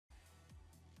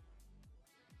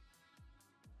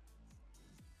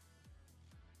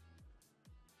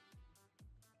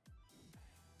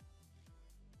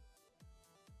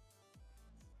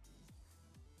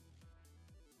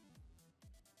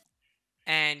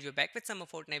And we're back with some more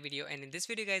Fortnite video, and in this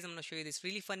video guys I'm going to show you this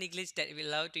really funny glitch that will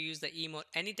allow you to use the emote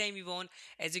anytime you want.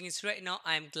 As you can see right now,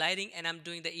 I'm gliding and I'm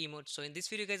doing the emote. So in this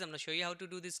video guys I'm going to show you how to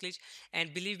do this glitch,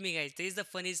 and believe me guys, this is the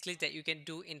funniest glitch that you can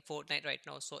do in Fortnite right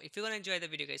now. So if you're going to enjoy the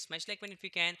video guys, smash like button if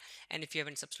you can, and if you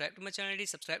haven't subscribed to my channel already,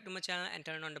 subscribe to my channel and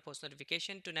turn on the post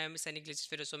notification to never miss any glitches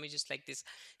videos from me just like this.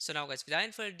 So now guys, without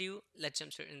any further ado, let's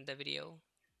jump straight in the video.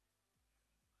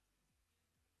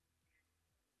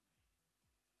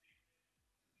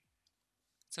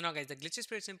 So now guys, the glitch is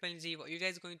pretty simple and easy. What you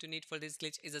guys are going to need for this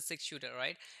glitch is a 6 shooter,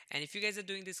 right? And if you guys are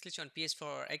doing this glitch on PS4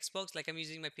 or Xbox, like I'm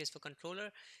using my PS4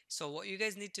 controller, so what you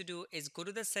guys need to do is go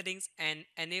to the settings and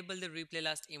enable the replay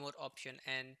last emote option.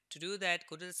 And to do that,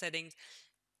 go to the settings,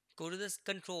 go to the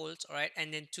controls, alright,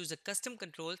 and then choose the custom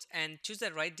controls and choose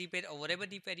the right d-pad or whatever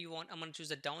d-pad you want. I'm gonna choose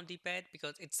the down d-pad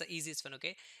because it's the easiest one,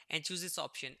 okay? And choose this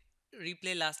option,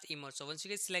 replay last emote. So once you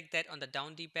guys select that on the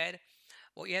down d-pad,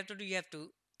 what you have to do, you have to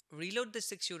reload the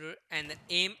 6 shooter and then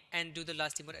aim and do the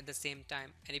last emote at the same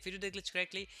time. And if you do the glitch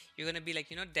correctly, you're gonna be like,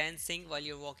 dancing while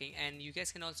you're walking. And you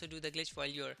guys can also do the glitch while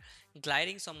you're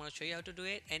gliding, so I'm gonna show you how to do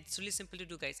it, and it's really simple to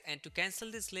do guys. And to cancel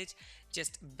this glitch,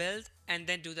 just build and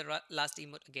then do the last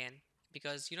emote again,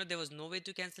 because there was no way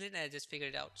to cancel it and I just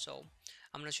figured it out. So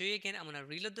I'm gonna show you again. I'm gonna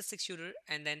reload the 6 shooter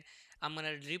and then I'm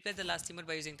gonna replay the last emote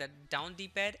by using the down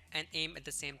d-pad and aim at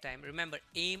the same time. Remember,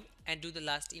 aim and do the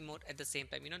last emote at the same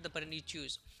time, the button you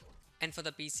choose. And for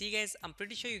the PC guys, I'm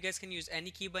pretty sure you guys can use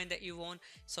any keybind that you want,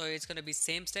 so it's gonna be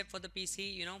same step for the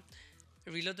PC.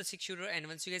 Reload the 6 shooter, and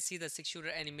once you guys see the 6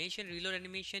 shooter animation, reload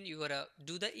animation, you gotta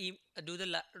do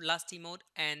the last emote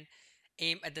and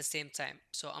aim at the same time.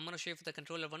 So I'm gonna show you for the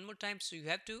controller one more time. So you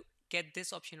have to get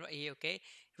this option right here, okay?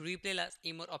 Replay last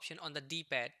emote option on the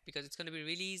d-pad, because it's gonna be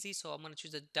really easy. So I'm gonna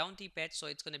choose the down d-pad, so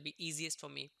it's gonna be easiest for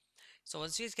me. So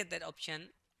once you guys get that option,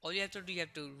 all you have to do, you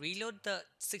have to reload the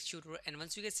 6 shooter, and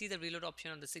once you guys see the reload option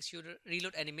on the 6 shooter,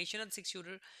 reload animation on the 6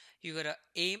 shooter, you gotta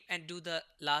aim and do the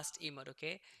last emote,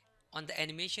 okay? On the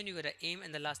animation, you gotta aim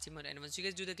and the last emote, and once you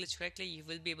guys do the glitch correctly, you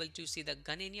will be able to see the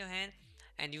gun in your hand,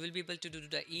 and you will be able to do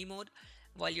the emote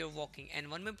while you're walking. And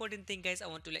one more important thing guys, I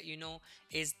want to let you know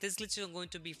is this glitch is going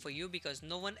to be for you, because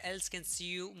no one else can see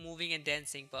you moving and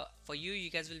dancing, but for you,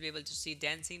 you guys will be able to see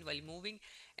dancing while moving.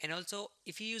 And also,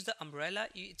 if you use the umbrella,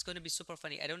 it's going to be super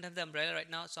funny. I don't have the umbrella right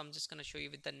now, so I'm just going to show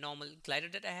you with the normal glider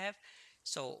that I have.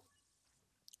 So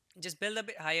just build a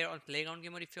bit higher on playground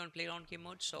game mode if you're on playground game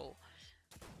mode. So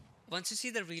once you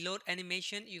see the reload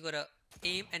animation, you gotta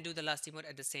aim and do the last emote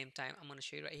at the same time. I'm gonna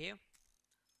show you right here.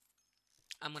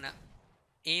 I'm gonna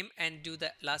aim and do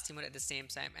the last emote at the same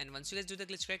time, and once you guys do the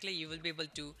glitch correctly, you will be able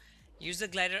to use the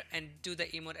glider and do the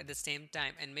emote at the same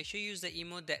time. And make sure you use the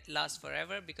emote that lasts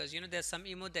forever, because there's some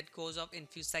emote that goes off in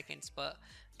few seconds, but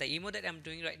the emote that I'm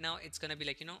doing right now, it's gonna be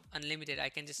like unlimited. I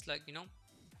can just like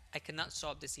I cannot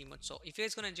stop this emote. So if you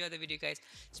guys gonna enjoy the video guys,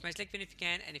 smash like button if you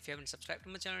can, and if you haven't subscribed to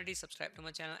my channel already, subscribe to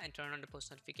my channel and turn on the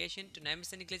post notification to never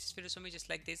miss any glitches videos from me just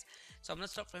like this. So I'm gonna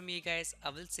stop from here guys. I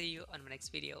will see you on my next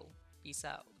video. Peace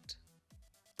out.